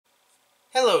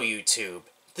Hello YouTube,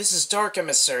 this is Dark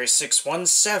Emissary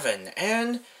 617,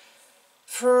 and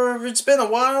it's been a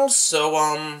while,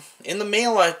 so in the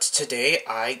mail today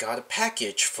I got a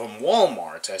package from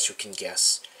Walmart, as you can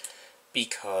guess,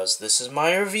 because this is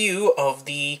my review of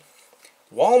the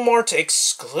Walmart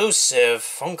exclusive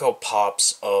Funko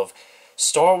Pops of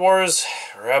Star Wars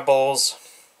Rebels,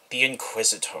 the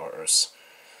Inquisitors.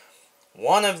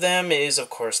 One of them is,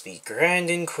 of course, the Grand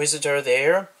Inquisitor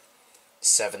there,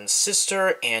 Seventh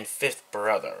Sister, and Fifth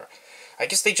Brother. I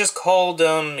guess they just called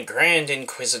Grand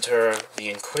Inquisitor the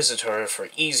Inquisitor for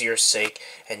easier sake,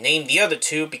 and named the other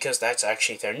two because that's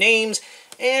actually their names,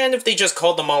 and if they just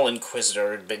called them all Inquisitor,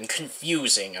 it would have been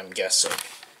confusing, I'm guessing.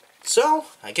 So,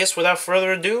 I guess without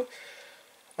further ado,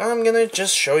 I'm gonna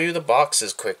just show you the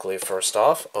boxes quickly, first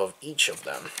off, of each of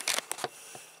them.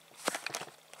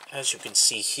 As you can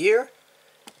see here,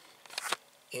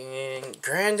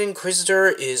 Grand Inquisitor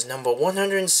is number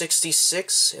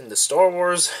 166 in the Star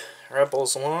Wars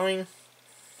Rebels line.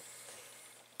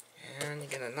 And you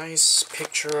get a nice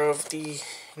picture of the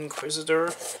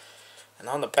Inquisitor. And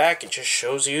on the back it just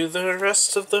shows you the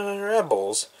rest of the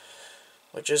Rebels,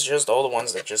 which is just all the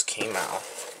ones that just came out.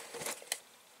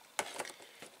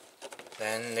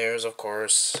 Then there's, of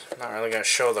course, not really going to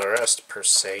show the rest per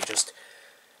se, just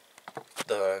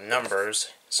the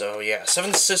numbers. So yeah,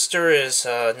 Seventh Sister is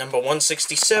number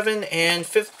 167, and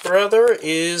Fifth Brother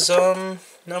is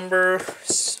number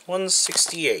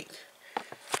 168.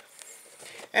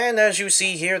 And as you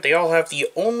see here, they all have the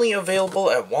only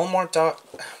available at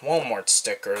Walmart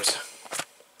stickers.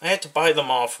 I had to buy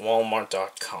them off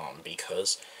Walmart.com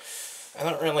because I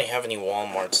don't really have any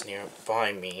Walmarts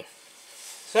nearby me.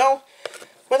 So,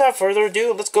 without further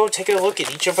ado, let's go take a look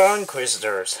at each of our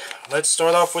Inquisitors. Let's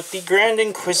start off with the Grand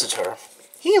Inquisitor.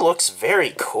 He looks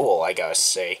very cool, I gotta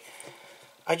say.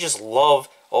 I just love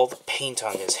all the paint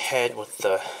on his head with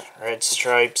the red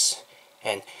stripes,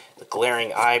 and the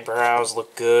glaring eyebrows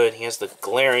look good. He has the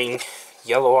glaring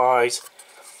yellow eyes,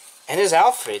 and his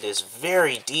outfit is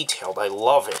very detailed. I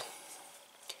love it.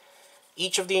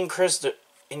 Each of the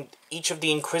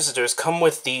Inquisitors come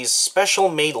with these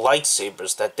special-made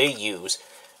lightsabers that they use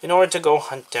in order to go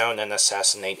hunt down and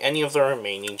assassinate any of the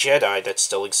remaining Jedi that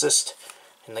still exist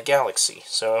in the galaxy.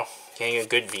 So, getting a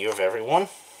good view of everyone.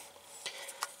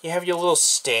 You have your little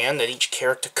stand that each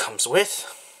character comes with.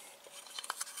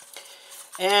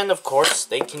 And, of course,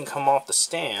 they can come off the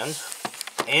stand.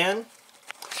 And,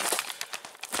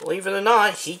 believe it or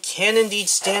not, he can indeed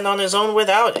stand on his own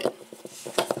without it.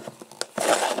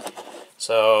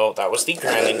 So, that was the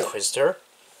Grand Inquisitor.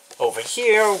 Over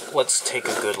here, let's take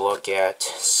a good look at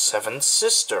Seventh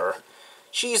Sister.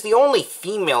 She's the only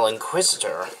female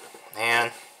Inquisitor,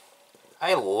 and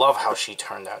I love how she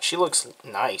turned out. She looks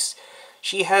nice.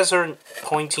 She has her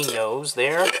pointy nose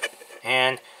there,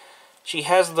 and she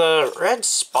has the red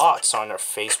spots on her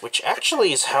face, which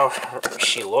actually is how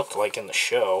she looked like in the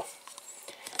show.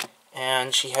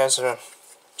 And she has a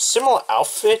similar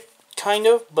outfit, kind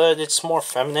of, but it's more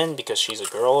feminine because she's a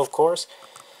girl, of course.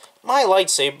 My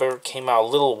lightsaber came out a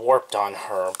little warped on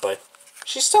her, but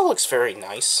she still looks very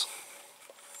nice.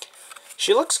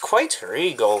 She looks quite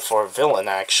regal for a villain,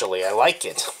 actually. I like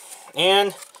it.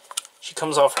 And she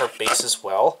comes off her base as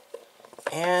well.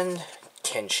 And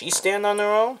can she stand on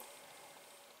her own?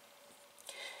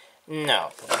 No,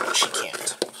 she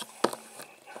can't.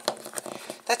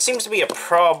 That seems to be a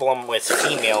problem with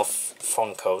female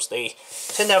Funkos. They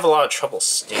tend to have a lot of trouble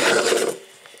standing.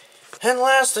 And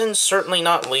last and certainly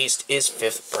not least is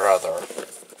Fifth Brother.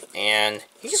 And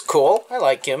he's cool. I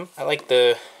like him. I like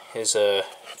his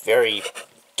very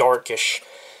darkish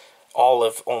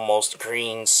olive, almost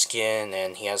green skin,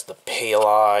 and he has the pale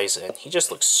eyes, and he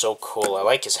just looks so cool. I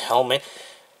like his helmet,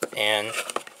 and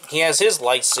he has his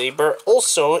lightsaber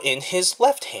also in his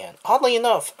left hand. Oddly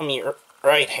enough, I mean,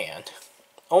 right hand.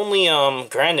 Only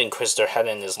Grand Inquisitor had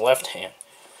it in his left hand,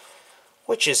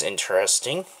 which is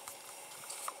interesting.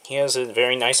 He has a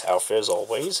very nice outfit as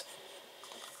always.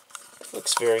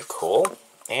 Looks very cool.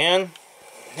 And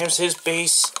there's his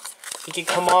base. He can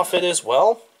come off it as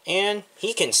well, and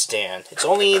he can stand. It's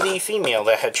only the female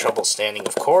that had trouble standing,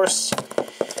 of course.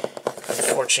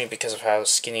 Unfortunately, because of how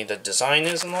skinny the design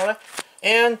is and all that.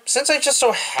 And since I just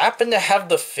so happen to have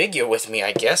the figure with me,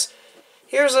 I guess,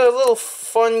 here's a little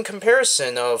fun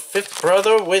comparison of Fifth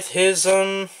Brother with his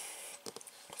 3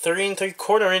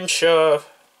 3/4 inch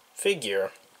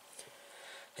figure.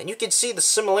 And you can see the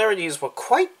similarities were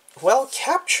quite well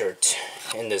captured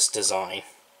in this design.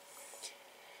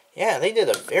 Yeah, they did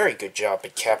a very good job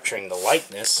at capturing the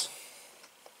likeness.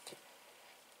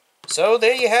 So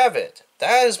there you have it.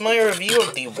 that is my review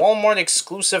of the Walmart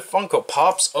exclusive Funko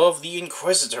Pops of the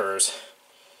Inquisitors,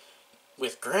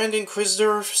 with Grand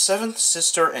Inquisitor, 7th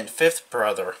Sister, and 5th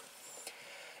Brother.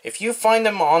 If you find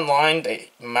them online, they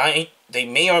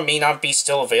may or may not be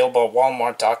still available at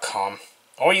Walmart.com.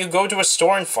 Or you go to a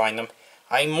store and find them.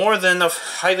 I more than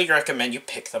highly recommend you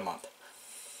pick them up.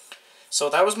 So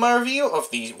that was my review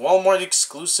of the Walmart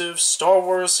exclusive Star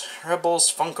Wars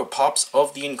Rebels Funko Pops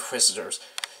of the Inquisitors.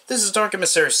 This is Dark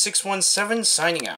Emissary 617 signing out.